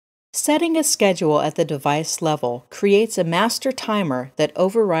Setting a schedule at the device level creates a master timer that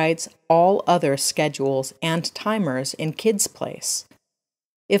overrides all other schedules and timers in Kids Place.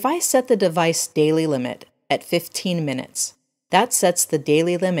 If I set the device daily limit at 15 minutes, that sets the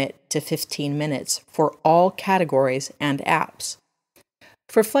daily limit to 15 minutes for all categories and apps.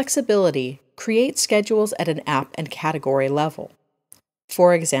 For flexibility, create schedules at an app and category level.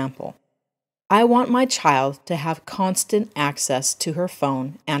 For example, I want my child to have constant access to her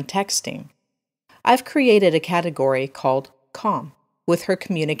phone and texting. I've created a category called COM with her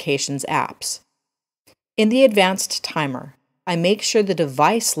communications apps. In the advanced timer, I make sure the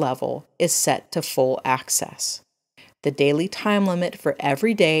device level is set to full access. The daily time limit for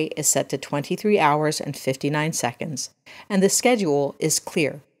every day is set to 23 hours and 59 seconds, and the schedule is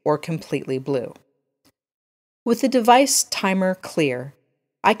clear or completely blue. With the device timer clear,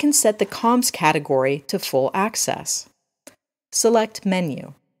 I can set the comms category to full access. Select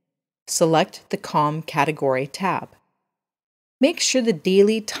Menu. Select the COM category tab. Make sure the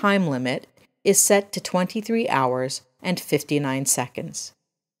daily time limit is set to 23 hours and 59 seconds.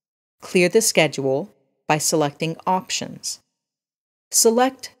 Clear the schedule by selecting Options.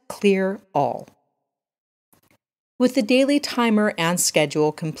 Select Clear All. With the daily timer and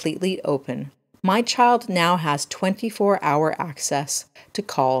schedule completely open, my child now has 24-hour access to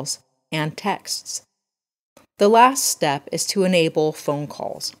calls and texts. The last step is to enable phone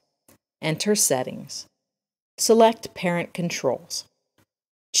calls. Enter Settings. Select Parent Controls.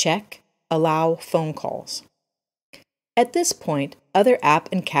 Check Allow Phone Calls. At this point, other app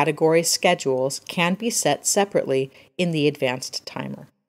and category schedules can be set separately in the advanced timer.